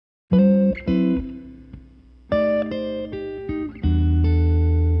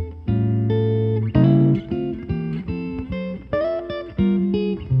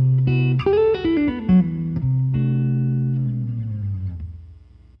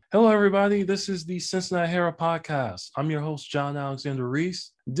Hello, everybody. This is the Cincinnati Herald podcast. I'm your host, John Alexander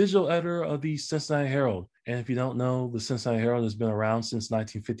Reese, digital editor of the Cincinnati Herald. And if you don't know, the Cincinnati Herald has been around since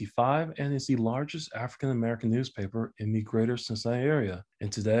 1955 and is the largest African American newspaper in the greater Cincinnati area. And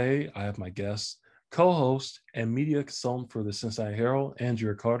today, I have my guest, co-host, and media consultant for the Cincinnati Herald,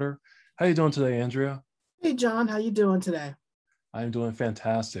 Andrea Carter. How are you doing today, Andrea? Hey, John. How you doing today? I'm doing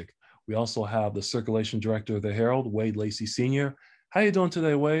fantastic. We also have the circulation director of the Herald, Wade Lacey Sr. How you doing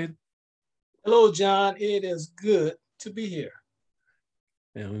today, Wade? Hello, John. It is good to be here.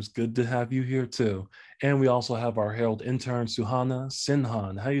 And it was good to have you here too. And we also have our Herald intern, Suhana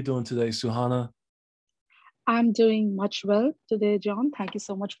Sinhan. How you doing today, Suhana? I'm doing much well today, John. Thank you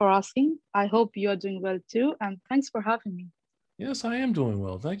so much for asking. I hope you are doing well too. And thanks for having me. Yes, I am doing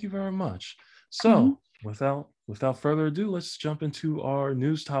well. Thank you very much. So without further ado, let's jump into our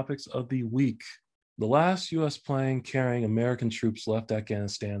news topics of the week. The last U.S. plane carrying American troops left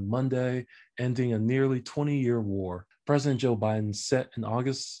Afghanistan Monday, ending a nearly 20-year war. President Joe Biden set an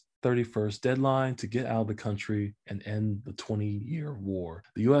August 31st deadline to get out of the country and end the 20-year war.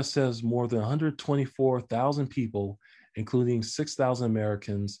 The U.S. says more than 124,000 people, including 6,000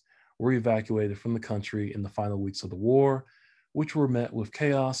 Americans, were evacuated from the country in the final weeks of the war, which were met with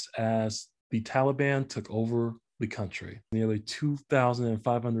chaos as the Taliban took over the country. Nearly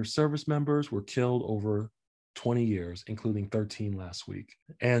 2,500 service members were killed over 20 years, including 13 last week.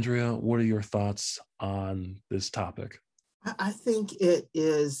 Andrea, what are your thoughts on this topic? I think it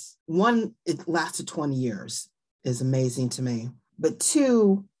is, one, it lasted 20 years is amazing to me. But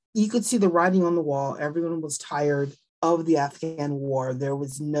two, you could see the writing on the wall. Everyone was tired of the Afghan war. There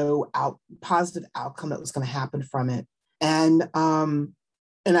was no positive outcome that was going to happen from it.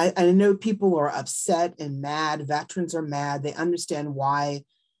 And I know people are upset and mad. Veterans are mad. They understand why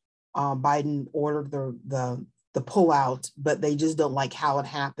Biden ordered the pullout, but they just don't like how it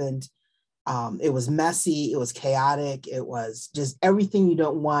happened. It was messy. It was chaotic. It was just everything you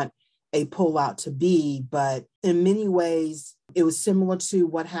don't want a pullout to be. But in many ways, it was similar to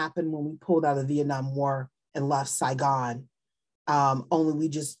what happened when we pulled out of the Vietnam War and left Saigon. Only we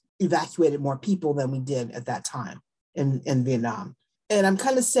just evacuated more people than we did at that time in Vietnam. And I'm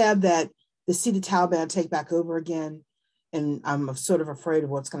kind of sad that to see the Taliban take back over again. And I'm sort of afraid of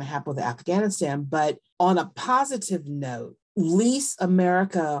what's going to happen with Afghanistan. But on a positive note, at least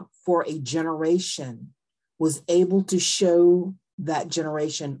America for a generation was able to show that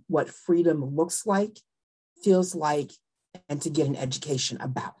generation what freedom looks like, feels like, and to get an education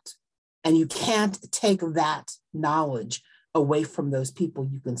about. And you can't take that knowledge away from those people.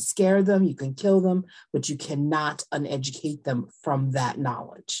 You can scare them, you can kill them, but you cannot uneducate them from that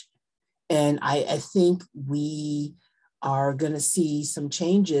knowledge. And I think we are going to see some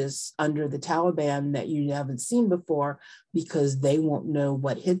changes under the Taliban that you haven't seen before, because they won't know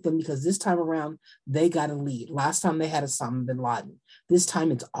what hit them, because this time around, they got a lead. Last time they had Osama bin Laden. This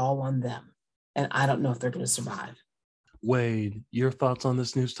time it's all on them. And I don't know if they're going to survive. Wade, your thoughts on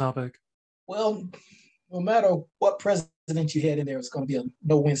this news topic? Well, no matter what president you had in there, it's going to be a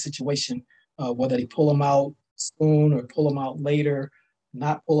no-win situation, whether they pull them out soon or pull them out later,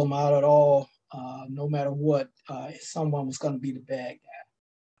 not pull them out at all. No matter what, someone was going to be the bad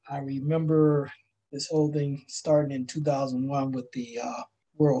guy. I remember this whole thing starting in 2001 with the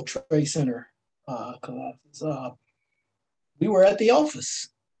World Trade Center collapse. We were at the office.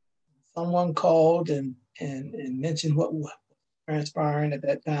 Someone called and mentioned what was transpiring at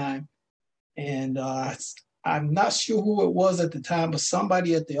that time. And I'm not sure who it was at the time, but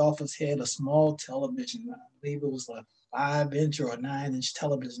somebody at the office had a small television. I believe it was like 5-inch or a 9-inch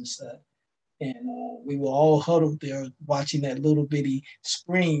television set. And we were all huddled there watching that little bitty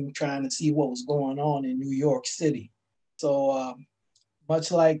screen, trying to see what was going on in New York City. So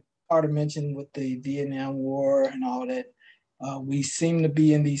much like Carter mentioned with the Vietnam War and all that, we seem to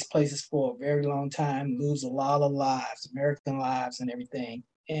be in these places for a very long time, lose a lot of lives, American lives and everything.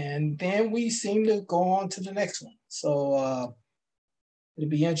 And then we seem to go on to the next one. So it'll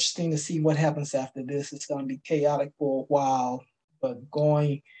be interesting to see what happens after this. It's going to be chaotic for a while, but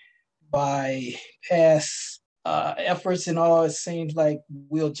going by past efforts and all, it seems like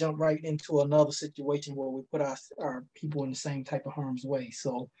we'll jump right into another situation where we put our people in the same type of harm's way.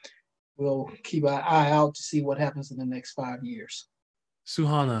 So we'll keep our eye out to see what happens in the next 5 years.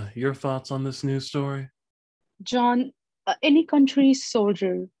 Suhana, your thoughts on this news story? John, any country's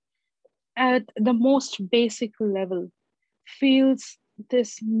soldier at the most basic level feels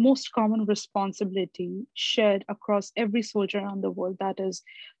this most common responsibility shared across every soldier around the world, that is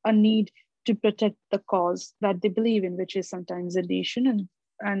a need to protect the cause that they believe in, which is sometimes a nation,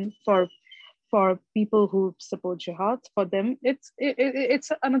 and for For people who support jihad, for them, it's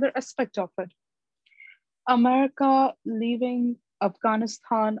another aspect of it. America leaving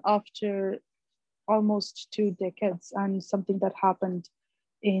Afghanistan after almost 2 decades, and something that happened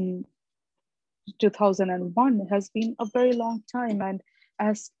in 2001 has been a very long time. And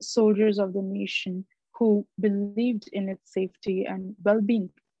as soldiers of the nation who believed in its safety and well-being,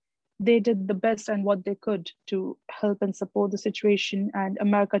 they did the best and what they could to help and support the situation. And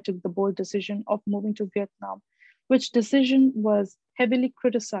America took the bold decision of moving to Vietnam, which decision was heavily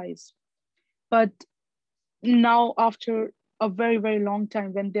criticized. But now, after a very, very long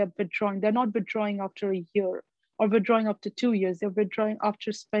time, when they're withdrawing, they're not withdrawing after a year or withdrawing after 2 years, they're withdrawing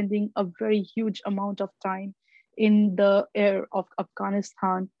after spending a very huge amount of time in the air of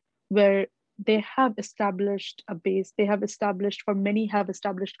Afghanistan, where they have established a base. They have established, for many have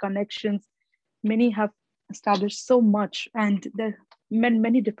established connections. Many have established so much, and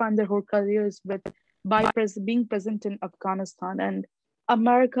many define their whole careers with being present in Afghanistan. And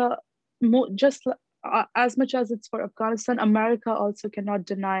America, just as much as it's for Afghanistan, America also cannot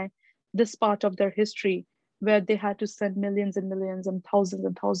deny this part of their history, where they had to send millions and millions and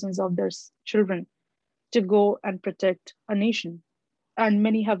thousands of their children to go and protect a nation. And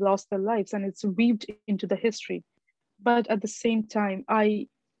many have lost their lives, and it's weaved into the history. But at the same time, I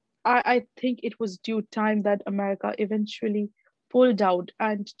think it was due time that America eventually pulled out,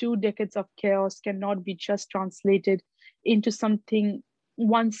 and 2 decades of chaos cannot be just translated into something,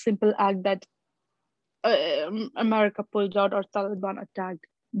 one simple act that America pulled out or Taliban attacked.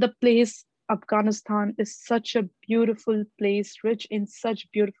 The place, Afghanistan, is such a beautiful place, rich in such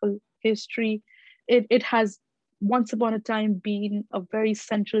beautiful history. It has once upon a time been a very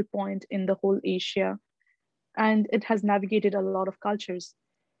central point in the whole Asia, and it has navigated a lot of cultures.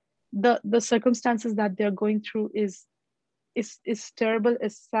 The circumstances that they're going through is terrible,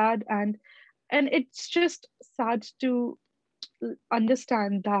 is sad, and it's just sad to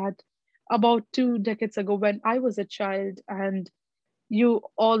understand that about 2 decades ago, when I was a child and you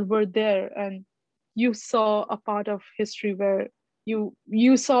all were there, and you saw a part of history where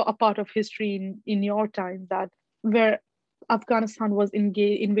you saw a part of history in your time, that where Afghanistan was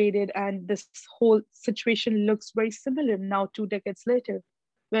invaded, and this whole situation looks very similar now 2 decades later,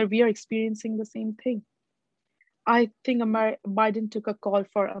 where we are experiencing the same thing. I think Biden took a call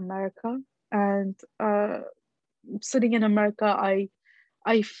for America, and sitting in America,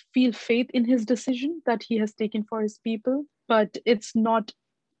 I feel faith in his decision that he has taken for his people, but it's not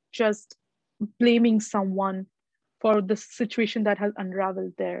just blaming someone for the situation that has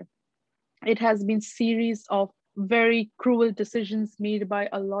unraveled there. It has been series of very cruel decisions made by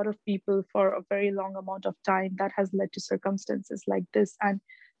a lot of people for a very long amount of time that has led to circumstances like this. And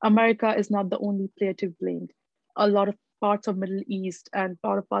America is not the only player to blame. A lot of parts of Middle East and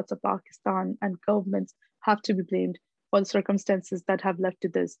parts of Pakistan and governments have to be blamed for the circumstances that have led to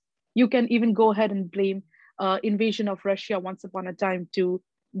this. You can even go ahead and blame invasion of Russia once upon a time to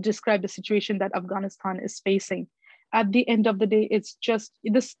describe the situation that Afghanistan is facing. At the end of the day, it's just,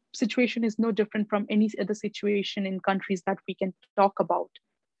 this situation is no different from any other situation in countries that we can talk about.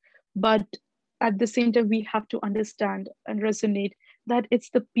 But at the same time, we have to understand and resonate that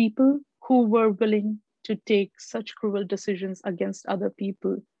it's the people who were willing to take such cruel decisions against other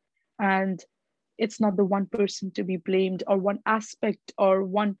people. And it's not the one person to be blamed, or one aspect or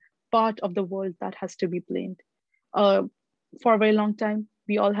one part of the world that has to be blamed. For a very long time,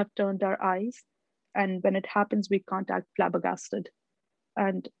 we all have turned our eyes, and when it happens, we can't act flabbergasted.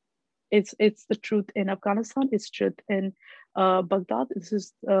 And it's the truth in Afghanistan, it's truth in Baghdad, this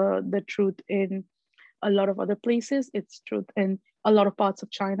is the truth in a lot of other places, it's truth in a lot of parts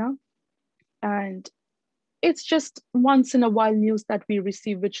of China. And it's just once in a while news that we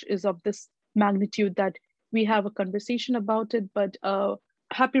receive, which is of this magnitude that we have a conversation about it. But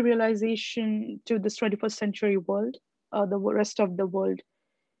happy realization to this 21st century world, the rest of the world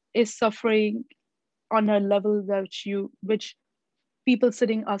is suffering on a level which people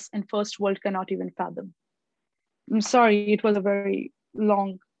sitting us in first world cannot even fathom. I'm sorry, it was a very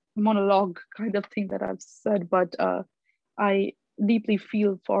long monologue kind of thing that I've said, but I deeply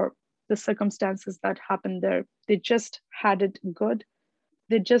feel for the circumstances that happened there. They just had it good.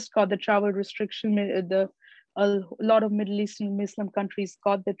 They just got the travel restriction. A lot of Middle Eastern Muslim countries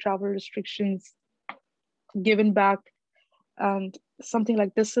got the travel restrictions given back. And something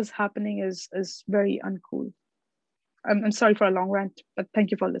like this is happening is very uncool. I'm sorry for a long rant, but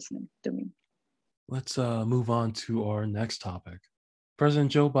thank you for listening to me. Let's move on to our next topic.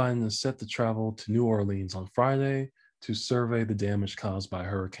 President Joe Biden is set to travel to New Orleans on Friday to survey the damage caused by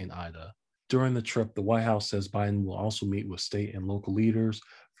Hurricane Ida. During the trip, the White House says Biden will also meet with state and local leaders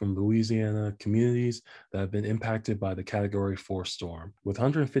from Louisiana communities that have been impacted by the Category 4 storm. With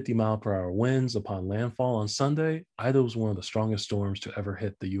 150-mile-per-hour winds upon landfall on Sunday, Ida was one of the strongest storms to ever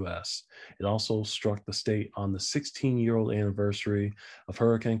hit the U.S. It also struck the state on the 16-year-old anniversary of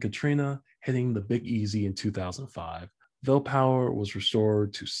Hurricane Katrina hitting the Big Easy in 2005. Though power was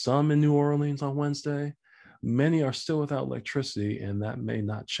restored to some in New Orleans on Wednesday, many are still without electricity, and that may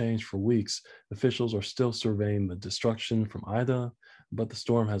not change for weeks. Officials are still surveying the destruction from Ida, but the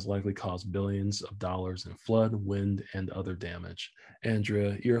storm has likely caused billions of dollars in flood, wind, and other damage.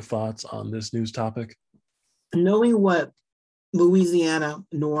 Andrea, your thoughts on this news topic? Knowing what Louisiana,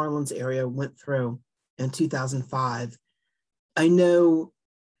 New Orleans area went through in 2005, I know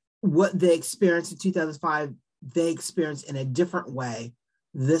what they experienced in 2005, they experienced in a different way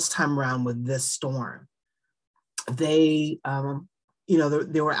this time around with this storm. They,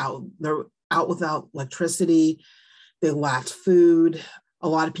 they were out without electricity. They lacked food. A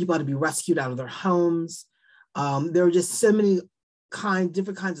lot of people had to be rescued out of their homes. There were just so many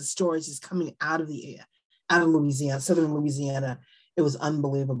different kinds of stories just coming out of Louisiana, southern Louisiana. It was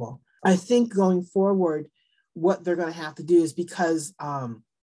unbelievable. I think going forward, what they're going to have to do is because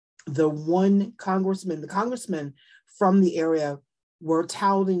the congressman from the area were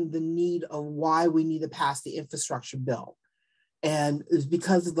touting the need of why we need to pass the infrastructure bill. And it was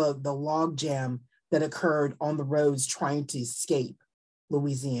because of the log jam that occurred on the roads trying to escape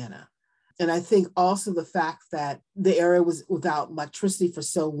Louisiana. And I think also the fact that the area was without electricity for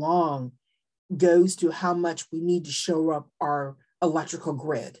so long goes to how much we need to shore up our electrical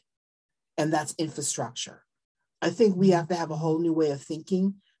grid, and that's infrastructure. I think we have to have a whole new way of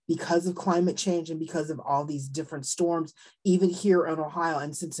thinking because of climate change and because of all these different storms, even here in Ohio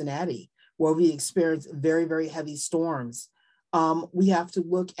and Cincinnati, where we experience very, very heavy storms. We have to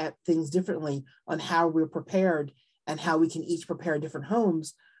look at things differently on how we're prepared and how we can each prepare different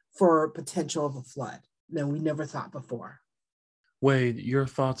homes for potential of a flood than we never thought before. Wade, your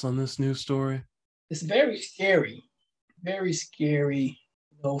thoughts on this news story? It's very scary, very scary.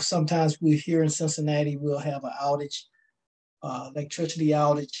 Sometimes we here in Cincinnati, we'll have an outage, electricity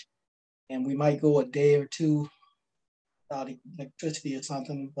outage, and we might go a day or two without electricity or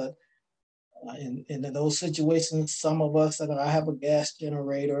something. But in those situations, some of us, I have a gas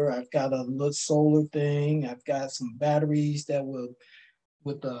generator, I've got a little solar thing, I've got some batteries that will,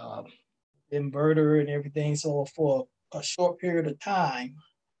 with the inverter and everything. So for a short period of time,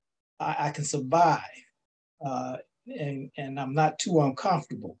 I can survive, and I'm not too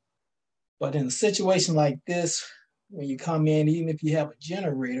uncomfortable. But in a situation like this, when you come in, even if you have a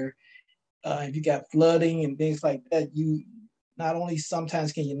generator, if you got flooding and things like that, you not only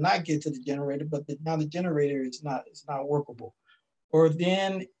sometimes can you not get to the generator, but now the generator is not workable. Or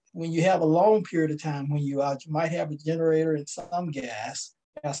then when you have a long period of time when you're out, you might have a generator and some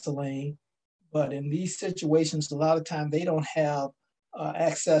gasoline, but in these situations, a lot of time they don't have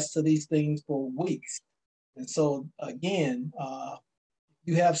access to these things for weeks. And so again,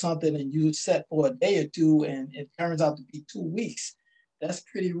 you have something and you set for a day or two and it turns out to be 2 weeks. That's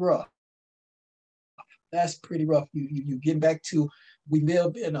pretty rough. That's pretty rough. You get back to, we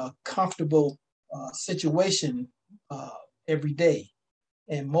live in a comfortable situation every day.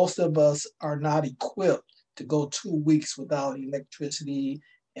 And most of us are not equipped to go 2 weeks without electricity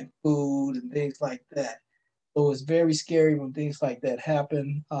and food and things like that. So it's very scary when things like that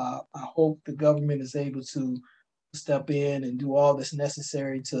happen. I hope the government is able to step in and do all that's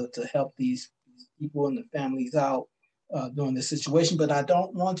necessary to help these people and the families out during this situation. But I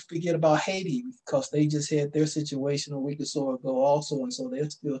don't want to forget about Haiti, because they just had their situation a week or so ago also, and so they're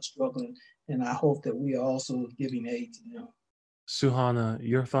still struggling. And I hope that we are also giving aid to them. Suhana,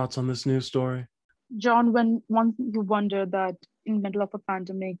 your thoughts on this news story? John, when you wonder that in the middle of a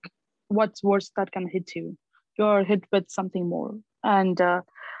pandemic, what's worse that can hit you? You're hit with something more. And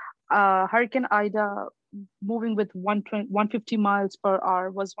Hurricane Ida, moving with 150 miles per hour,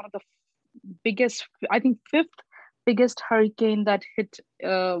 was one of the biggest, I think, fifth biggest hurricane that hit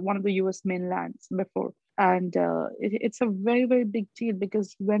one of the US mainlands before. And it's a very, very big deal,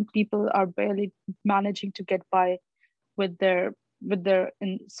 because when people are barely managing to get by with their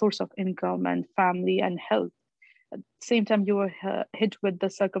source of income and family and health, at the same time you were hit with the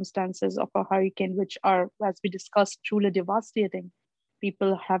circumstances of a hurricane, which are, as we discussed, truly devastating.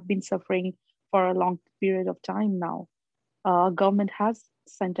 People have been suffering for a long period of time now. Government has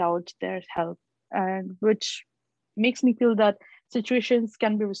sent out their help, and which makes me feel that situations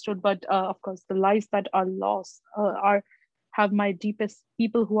can be restored. But of course, the lives that are lost have my deepest,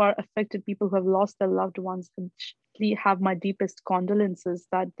 people who are affected, people who have lost their loved ones, have my deepest condolences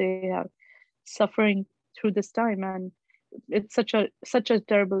that they are suffering through this time. And It's such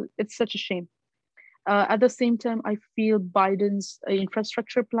a shame. At the same time, I feel Biden's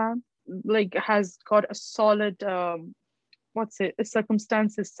infrastructure plan like has got a solid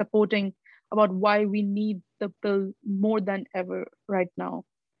circumstances supporting about why we need the bill more than ever right now.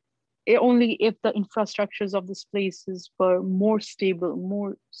 Only if the infrastructures of these places were more stable,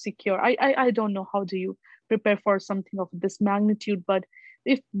 more secure. I don't know how do you prepare for something of this magnitude, but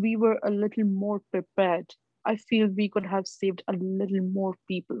if we were a little more prepared, I feel we could have saved a little more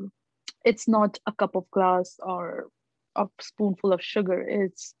people. It's not a cup of glass or a spoonful of sugar.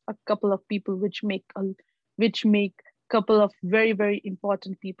 It's a couple of people which make couple of very very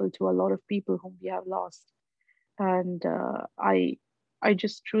important people to a lot of people whom we have lost. And I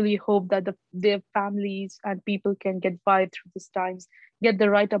just truly hope that their families and people can get by through these times, get the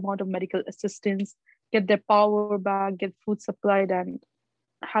right amount of medical assistance, get their power back, get food supplied, and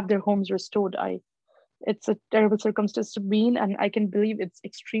have their homes restored. It's a terrible circumstance to be in, and I can believe it's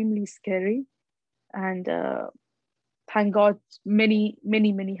extremely scary. And thank God, many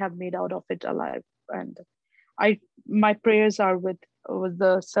have made out of it alive. And my prayers are with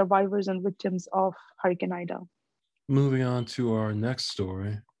the survivors and victims of Hurricane Ida. Moving on to our next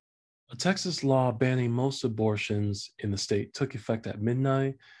story. A Texas law banning most abortions in the state took effect at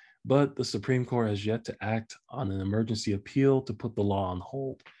midnight, but the Supreme Court has yet to act on an emergency appeal to put the law on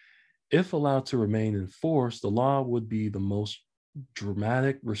hold. If allowed to remain in force, the law would be the most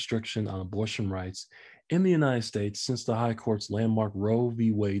dramatic restriction on abortion rights in the United States since the High Court's landmark Roe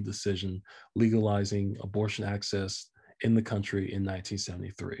v. Wade decision legalizing abortion access in the country in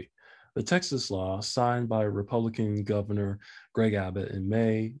 1973. The Texas law, signed by Republican Governor Greg Abbott in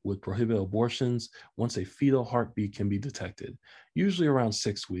May, would prohibit abortions once a fetal heartbeat can be detected, usually around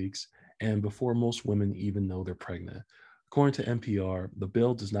 6 weeks, and before most women even know they're pregnant. According to NPR, the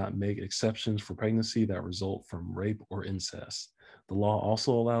bill does not make exceptions for pregnancy that result from rape or incest. The law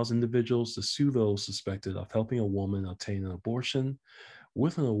also allows individuals to sue those suspected of helping a woman obtain an abortion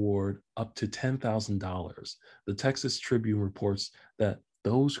with an award up to $10,000. The Texas Tribune reports that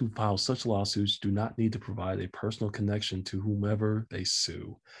those who file such lawsuits do not need to provide a personal connection to whomever they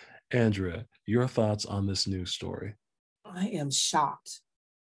sue. Andrea, your thoughts on this news story? I am shocked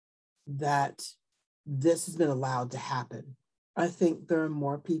that this has been allowed to happen. I think there are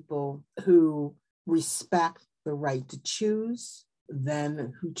more people who respect the right to choose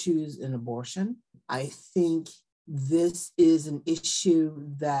than who choose an abortion. I think this is an issue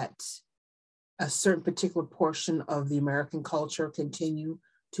that a certain particular portion of the American culture continue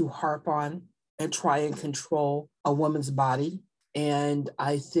to harp on and try and control a woman's body. And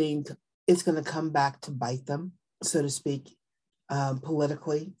I think it's going to come back to bite them, so to speak,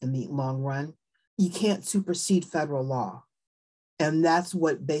 politically in the long run. You can't supersede federal law. And that's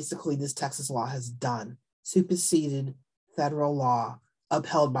what basically this Texas law has done, superseded federal law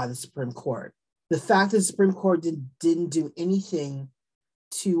upheld by the Supreme Court. The fact that the Supreme Court didn't do anything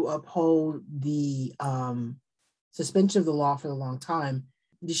to uphold the suspension of the law for a long time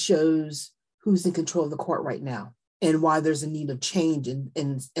just shows who's in control of the court right now and why there's a need of change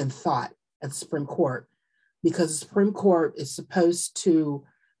in thought at the Supreme Court, because the Supreme Court is supposed to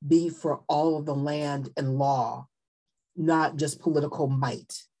be for all of the land and law, not just political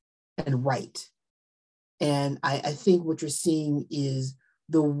might and right. And I think what you're seeing is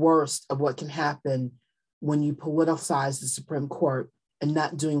the worst of what can happen when you politicize the Supreme Court and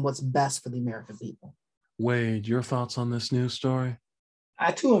not doing what's best for the American people. Wade, your thoughts on this news story?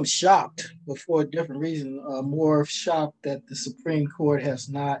 I too am shocked, but for a different reason. More shocked that the Supreme Court has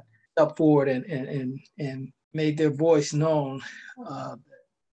not stepped forward and made their voice known.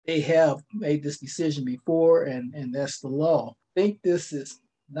 They have made this decision before, and that's the law. I think this is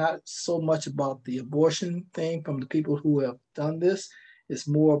not so much about the abortion thing from the people who have done this. It's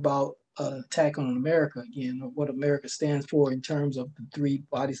more about an attack on America again, or what America stands for in terms of the three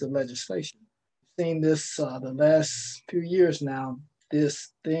bodies of legislation. We've seen this the last few years now, this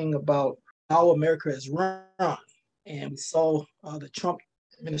thing about how America is run. And we saw the Trump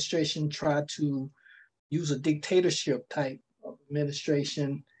administration try to use a dictatorship type of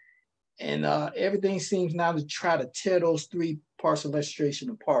administration. And everything seems now to try to tear those three parts of legislation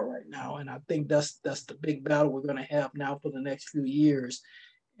apart right now. And I think that's the big battle we're going to have now for the next few years.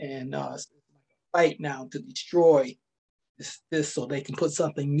 And it's like a fight now to destroy this so they can put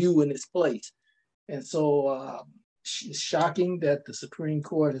something new in its place. And so it's shocking that the Supreme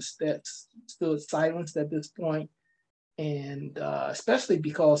Court has stood silenced at this point. And especially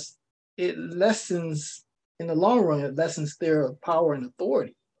because it lessens, in the long run, it lessens their power and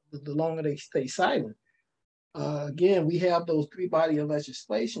authority the longer they stay silent. Again, we have those three body of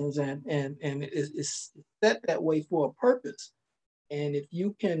legislations, and it's set that way for a purpose. And if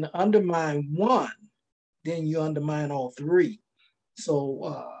you can undermine one, then you undermine all three.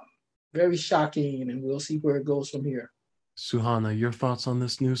 So very shocking, and we'll see where it goes from here. Suhana, your thoughts on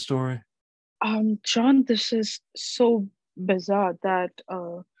this news story? John, this is so bizarre that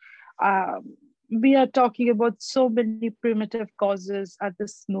we are talking about so many primitive causes at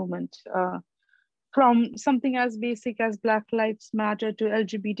this moment. From something as basic as Black Lives Matter to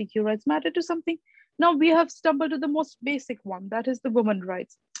LGBTQ rights matter to something. Now we have stumbled to the most basic one, that is the women's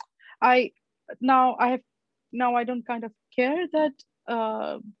rights. I don't kind of care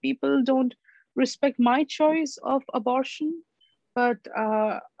that people don't respect my choice of abortion, but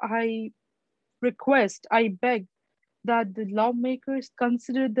I beg that the lawmakers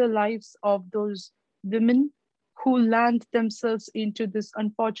consider the lives of those women who land themselves into this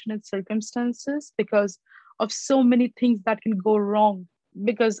unfortunate circumstances because of so many things that can go wrong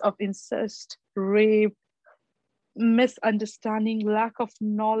because of incest, rape, misunderstanding, lack of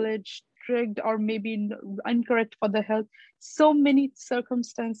knowledge, tricked or maybe incorrect for the health. So many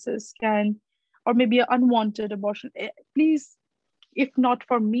circumstances can, or maybe unwanted abortion. Please, if not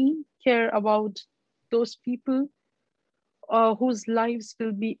for me, care about those people whose lives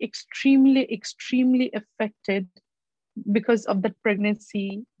will be extremely, extremely affected because of that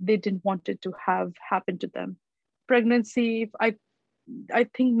pregnancy they didn't want it to have happen to them. Pregnancy, I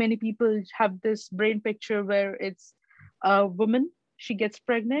think many people have this brain picture where it's a woman, she gets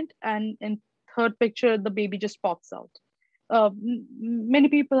pregnant, and in third picture, the baby just pops out. Many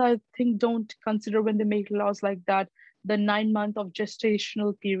people, I think, don't consider when they make laws like that, the 9 month of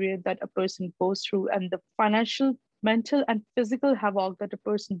gestational period that a person goes through and the financial, mental, and physical havoc that a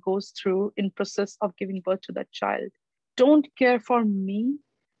person goes through in process of giving birth to that child. Don't care for me,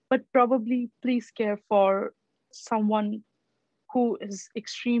 but probably please care for someone who is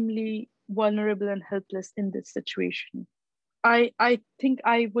extremely vulnerable and helpless in this situation. I think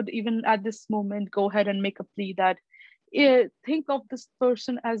I would even at this moment go ahead and make a plea that think of this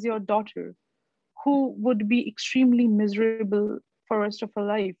person as your daughter, who would be extremely miserable for the rest of her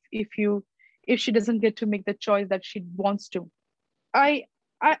life if she doesn't get to make the choice that she wants to. I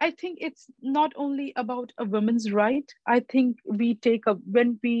think it's not only about a woman's right. I think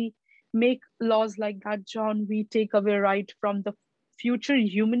when we make laws like that, John, we take away right from the future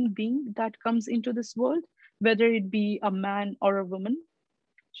human being that comes into this world, whether it be a man or a woman.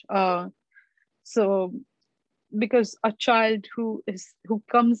 So because a child who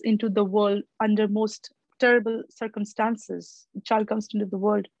comes into the world under most terrible circumstances, a child comes into the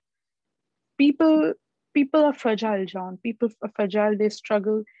world, people are fragile, John. People are fragile. They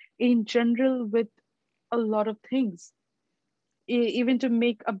struggle in general with a lot of things, even to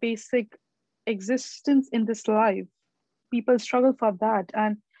make a basic existence in this life. People struggle for that.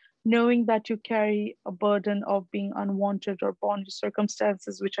 And knowing that you carry a burden of being unwanted or born into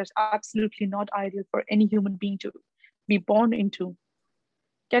circumstances which are absolutely not ideal for any human being to be born into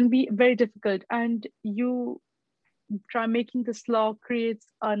can be very difficult. And you try making this law creates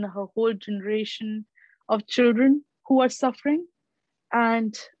a whole generation of children who are suffering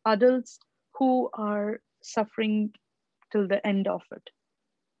and adults who are suffering till the end of it.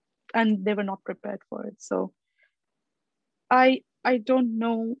 And they were not prepared for it. So I don't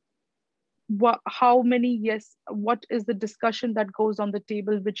know what is the discussion that goes on the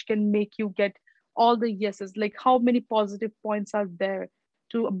table which can make you get all the yeses, like how many positive points are there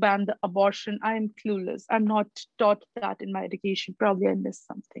to ban the abortion? I am clueless. I'm not taught that in my education. Probably I missed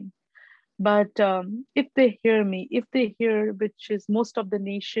something. But if they hear, which is most of the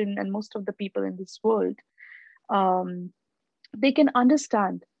nation and most of the people in this world, they can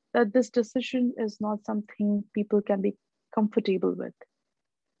understand that this decision is not something people can be comfortable with.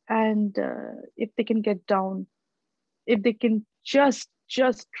 And if they can get down, if they can just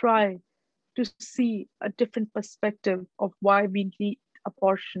try to see a different perspective of why we need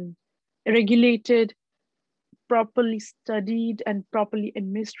abortion, regulated, properly studied, and properly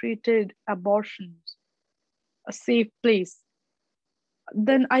administrated abortions, a safe place,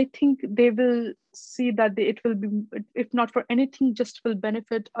 then I think they will see that it will be, if not for anything, just will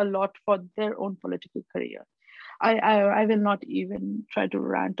benefit a lot for their own political career. I will not even try to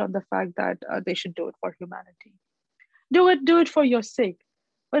rant on the fact that they should do it for humanity. Do it for your sake.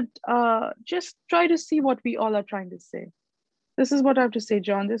 But just try to see what we all are trying to say. This is what I have to say,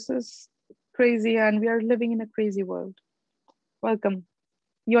 John. This is crazy, and we are living in a crazy world. Welcome.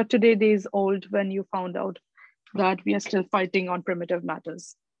 You're today days old when you found out that we are still fighting on primitive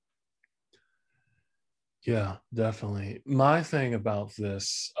matters. Yeah, definitely. My thing about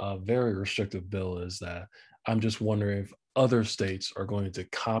this very restrictive bill is that I'm just wondering if other states are going to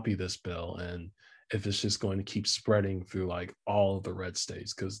copy this bill and if it's just going to keep spreading through like all of the red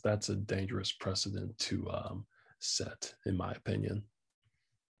states, because that's a dangerous precedent to set, in my opinion.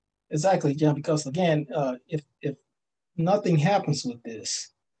 Exactly, John. Because again, if nothing happens with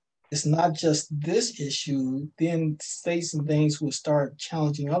this, it's not just this issue. Then states and things will start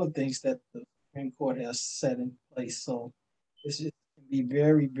challenging other things that the Supreme Court has set in place. So this can be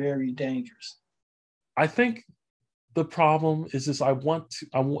very, very dangerous. I think the problem is this: I would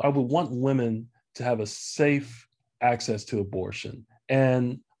want women to have a safe access to abortion,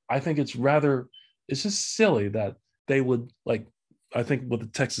 and I think it's just silly that they would like. I think what the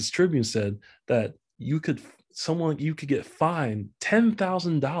Texas Tribune said, that you could get fined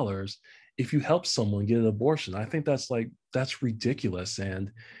 $10,000 if you help someone get an abortion. I think that's ridiculous,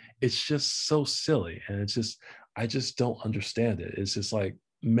 and it's just so silly, and I just don't understand it. It's just like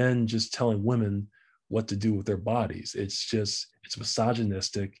men just telling women what to do with their bodies. It's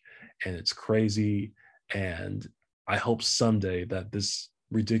misogynistic and it's crazy, and I hope someday that this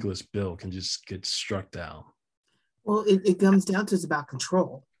ridiculous bill can just get struck down. Well, it comes down to, it's about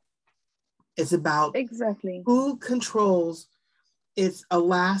control. It's about Exactly. who controls. It's a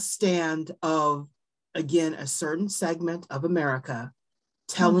last stand of, again, a certain segment of America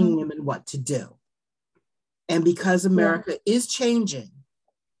telling women what to do. And because America is changing,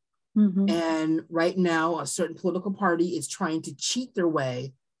 and right now a certain political party is trying to cheat their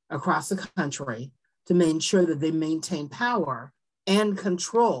way across the country to make sure that they maintain power and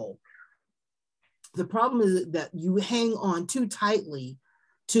control. The problem is that you hang on too tightly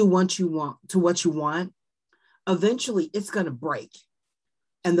to what you want. Eventually it's going to break.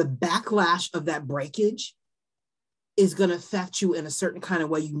 And the backlash of that breakage is going to affect you in a certain kind of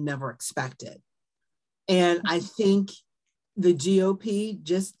way you never expected. And I think the GOP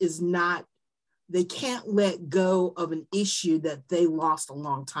just they can't let go of an issue that they lost a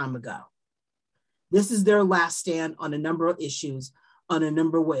long time ago. This is their last stand on a number of issues, on a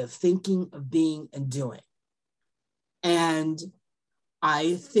number of way of thinking, of being, and doing. And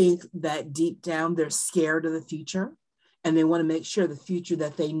I think that deep down, they're scared of the future, and they want to make sure the future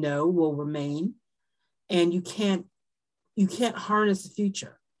that they know will remain. And you can't harness the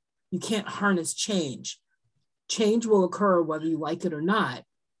future. You can't harness change. Change will occur whether you like it or not.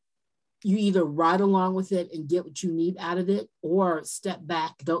 You either ride along with it and get what you need out of it, or step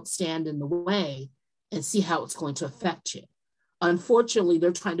back, don't stand in the way, and see how it's going to affect you. Unfortunately,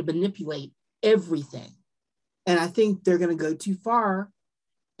 they're trying to manipulate everything. And I think they're going to go too far,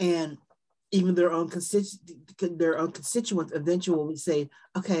 and even their own constituents eventually will say,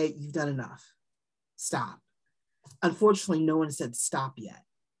 okay, you've done enough. Stop. Unfortunately, no one said stop yet.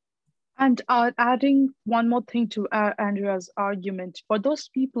 And adding one more thing to Andrea's argument, for those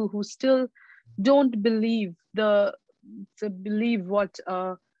people who still don't believe the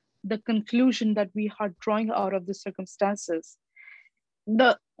conclusion that we are drawing out of the circumstances,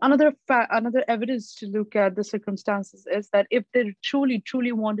 another evidence to look at the circumstances is that if they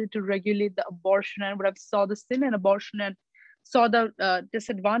truly wanted to regulate the abortion and would have saw the sin in abortion and saw the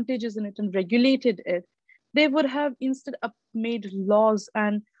disadvantages in it and regulated it, they would have instead made laws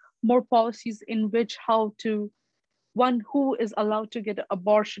and more policies in which who is allowed to get an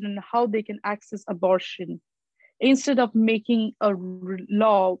abortion and how they can access abortion, instead of making a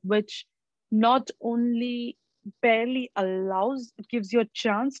law which not only barely gives you a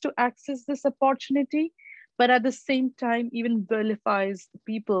chance to access this opportunity, but at the same time even vilifies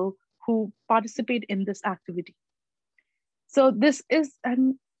people who participate in this activity. So this is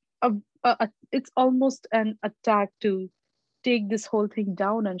it's almost an attack to take this whole thing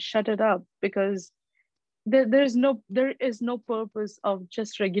down and shut it up, because there is no purpose of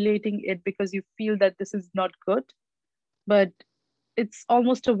just regulating it because you feel that this is not good, but it's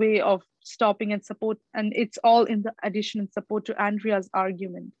almost a way of stopping and support. And it's all in the addition and support to Andrea's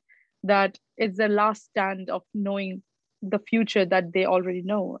argument that it's the last stand of knowing the future that they already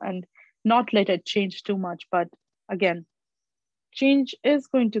know and not let it change too much. But again, change is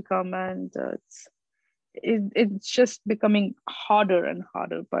going to come, and it's just becoming harder and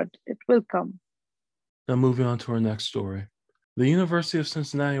harder, but it will come. Now, moving on to our next story. The University of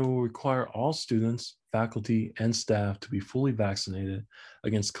Cincinnati will require all students, faculty, and staff to be fully vaccinated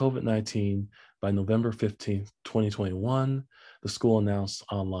against COVID-19 by November 15th, 2021, the school announced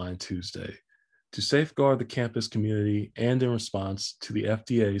online Tuesday. To safeguard the campus community and in response to the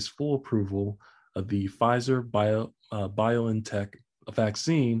FDA's full approval of the Pfizer BioNTech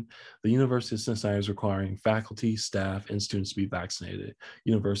vaccine, the University of Cincinnati is requiring faculty, staff, and students to be vaccinated,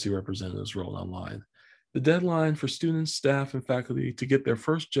 university representatives wrote online. The deadline for students, staff, and faculty to get their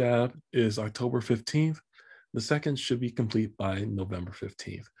first jab is October 15th, The second should be complete by November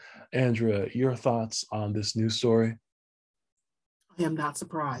 15th. Andrea, your thoughts on this news story? I am not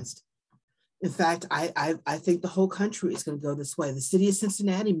surprised. In fact, I think the whole country is going to go this way. The city of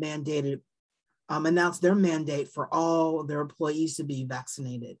Cincinnati announced their mandate for all their employees to be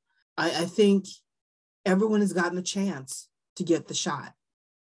vaccinated. I think everyone has gotten a chance to get the shot.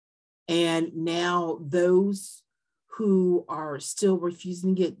 And now those who are still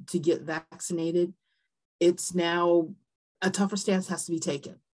refusing to get vaccinated, it's now a tougher stance has to be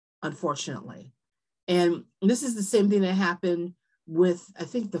taken, unfortunately. And this is the same thing that happened with, I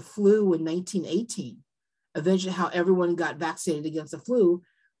think, the flu in 1918. Eventually, how everyone got vaccinated against the flu,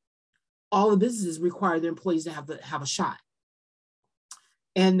 all the businesses required their employees to have a shot.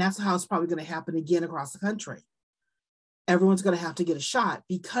 And that's how it's probably going to happen again across the country. Everyone's going to have to get a shot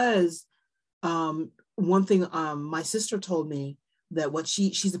because one thing my sister told me that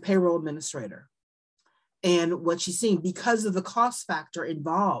she's a payroll administrator, and what she's seeing because of the cost factor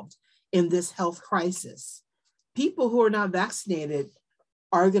involved in this health crisis, people who are not vaccinated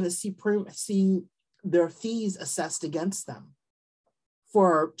are going to see their fees assessed against them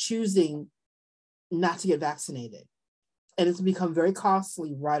for choosing not to get vaccinated. And it's become very costly,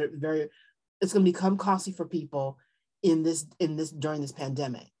 it's going to become costly for people during this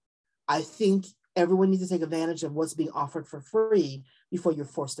pandemic. I think everyone needs to take advantage of what's being offered for free before you're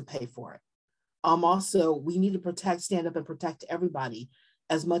forced to pay for it. Also, we need to stand up and protect everybody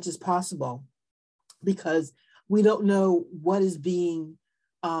as much as possible, because we don't know what is being,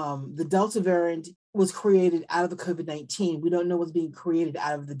 the Delta variant was created out of the COVID-19. We don't know what's being created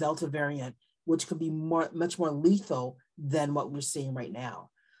out of the Delta variant, which could be much more lethal than what we're seeing right now.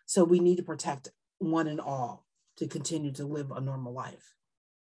 So we need to protect one and all to continue to live a normal life.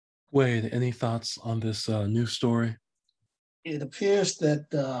 Wade, any thoughts on this news story? It appears that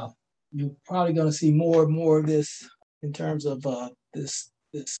you're probably going to see more and more of this in terms of this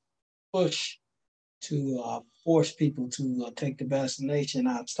push to force people to take the vaccination.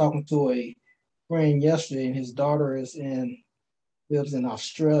 I was talking to a friend yesterday, and his daughter lives in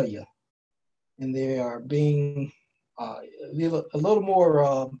Australia, and they are being a little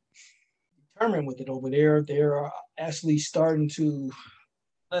more determined with it over there. They're actually starting to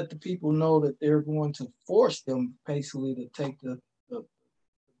let the people know that they're going to force them basically to take the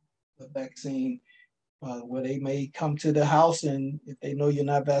vaccine, where they may come to the house, and if they know you're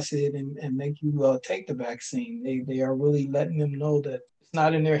not vaccinated, and make you take the vaccine. They are really letting them know that it's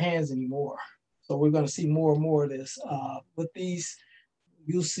not in their hands anymore. So we're going to see more and more of this. With these,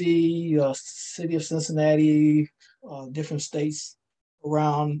 you see city of Cincinnati, different states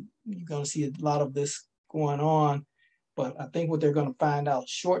around, you're going to see a lot of this going on. But I think what they're going to find out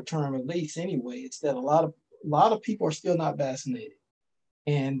short term, at least anyway, is that a lot of people are still not vaccinated.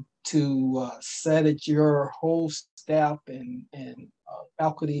 And to set it, your whole staff and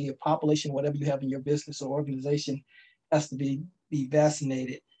faculty or population, whatever you have in your business or organization, has to be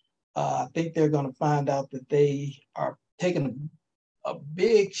vaccinated. I think they're going to find out that they are taking a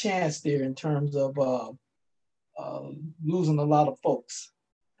big chance there in terms of losing a lot of folks,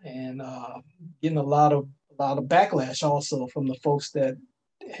 and getting a lot of backlash also from the folks that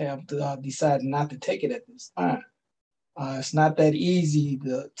have decided not to take it at this time. It's not that easy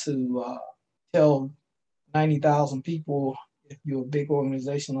to tell 90,000 people, if you're a big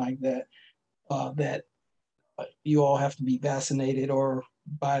organization like that, that you all have to be vaccinated or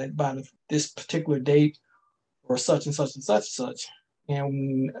by this particular date or such and such and such and such.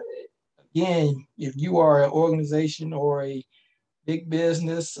 And again, if you are an organization or a big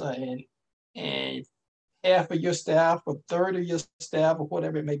business, and half of your staff or third of your staff or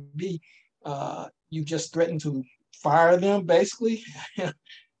whatever it may be, you just threaten to fire them basically,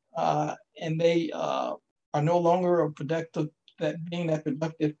 and they are no longer a productive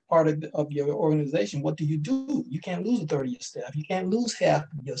part of your organization. What do? You can't lose a third of your staff. You can't lose half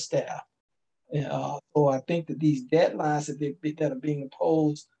of your staff. So I think that these deadlines that are being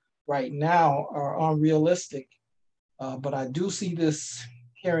imposed right now are unrealistic. But I do see this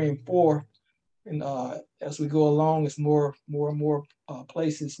carrying forth, and as we go along, as more and more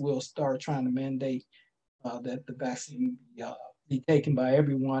places will start trying to mandate that the vaccine be taken by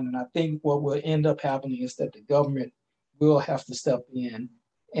everyone. And I think what will end up happening is that the government will have to step in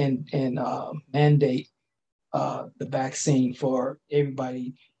and mandate the vaccine for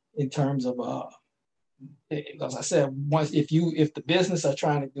everybody, in terms of, as I said, if the business are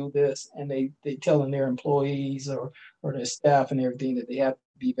trying to do this and they telling their employees or their staff and everything that they have to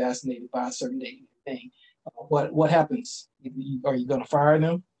be vaccinated by a certain date, what happens? Are you going to fire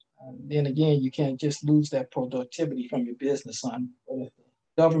them? Then again, you can't just lose that productivity from your business on. But if the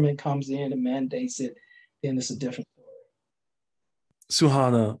government comes in and mandates it, then it's a different story.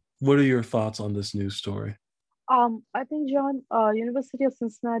 Suhana, what are your thoughts on this news story? I think, John, University of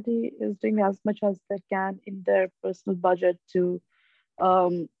Cincinnati is doing as much as they can in their personal budget to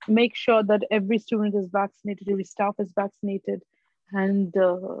make sure that every student is vaccinated, every staff is vaccinated, and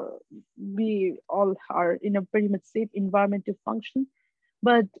we all are in a pretty much safe environment to function.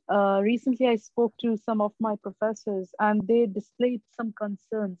 But recently, I spoke to some of my professors, and they displayed some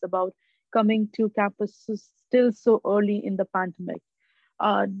concerns about coming to campus still so early in the pandemic.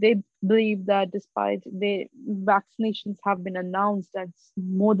 They believe that despite the vaccinations have been announced and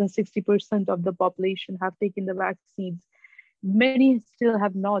more than 60% of the population have taken the vaccines, many still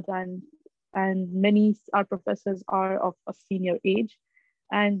have not, and many our professors are of a senior age,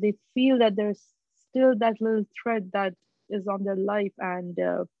 and they feel that there's still that little thread that is on their life, and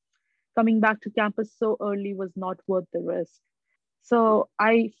coming back to campus so early was not worth the risk. So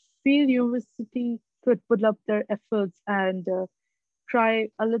I feel university could put up their efforts and try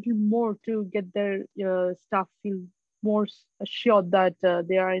a little more to get their staff feel more assured that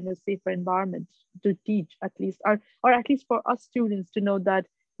they are in a safer environment to teach, at least, or at least for us students to know that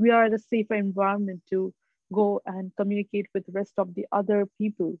we are in a safer environment to go and communicate with the rest of the other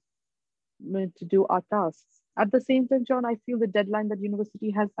people to do our tasks. At the same time, John, I feel the deadline that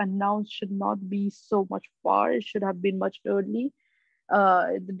university has announced should not be so much far. It should have been much early.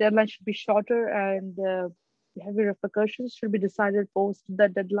 The deadline should be shorter, and heavy repercussions should be decided post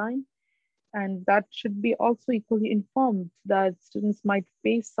that deadline. And that should be also equally informed that students might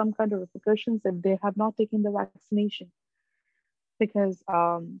face some kind of repercussions if they have not taken the vaccination. Because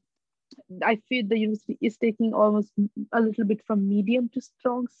I feel the university is taking almost a little bit from medium to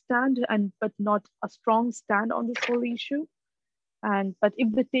strong stand, and but not a strong stand on this whole issue. And but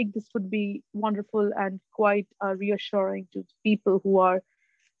if they take this, would be wonderful and quite reassuring to people who are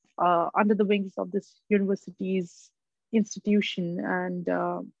under the wings of this university's institution, and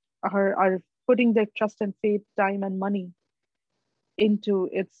are putting their trust and faith, time and money into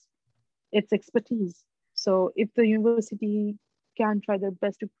its expertise. So if the university can try their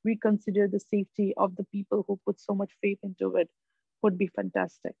best to reconsider the safety of the people who put so much faith into it, would be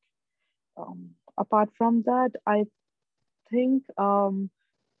fantastic. Apart from that, I think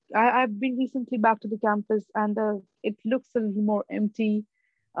I've been recently back to the campus, and it looks a little more empty,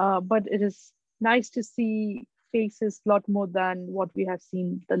 but it is nice to see faces a lot more than what we have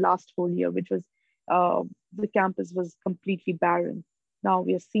seen the last whole year, which was the campus was completely barren. Now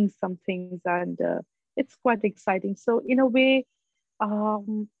we are seeing some things, and it's quite exciting. So in a way,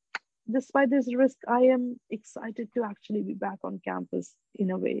 um, despite this risk, I am excited to actually be back on campus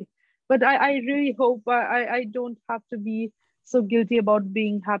in a way. But I really hope I don't have to be so guilty about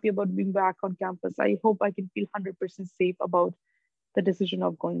being happy about being back on campus. I hope I can feel 100% safe about the decision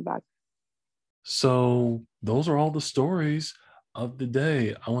of going back. So those are all the stories of the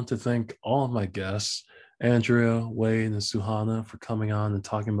day. I want to thank all of my guests, Andrea, Wade, and Suhana, for coming on and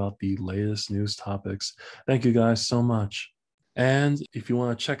talking about the latest news topics. Thank you guys so much. And if you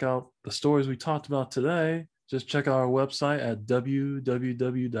want to check out the stories we talked about today, just check out our website at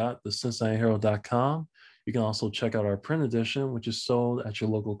www.thecincinnatiherald.com. You can also check out our print edition, which is sold at your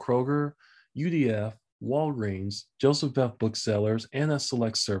local Kroger, UDF, Walgreens, Joseph F. Booksellers, and at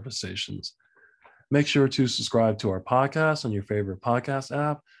select service stations. Make sure to subscribe to our podcast on your favorite podcast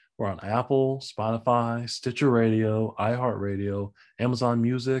app. We're on Apple, Spotify, Stitcher Radio, iHeartRadio, Amazon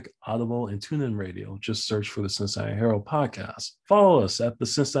Music, Audible, and TuneIn Radio. Just search for the Cincinnati Herald podcast. Follow us at the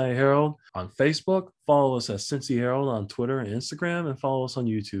Cincinnati Herald on Facebook. Follow us at Cincy Herald on Twitter and Instagram, and follow us on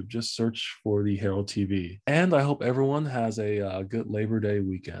YouTube. Just search for the Herald TV. And I hope everyone has a good Labor Day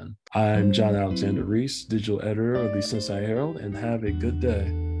weekend. I'm John Alexander Reese, digital editor of the Cincinnati Herald, and have a good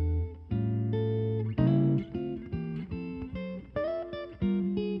day.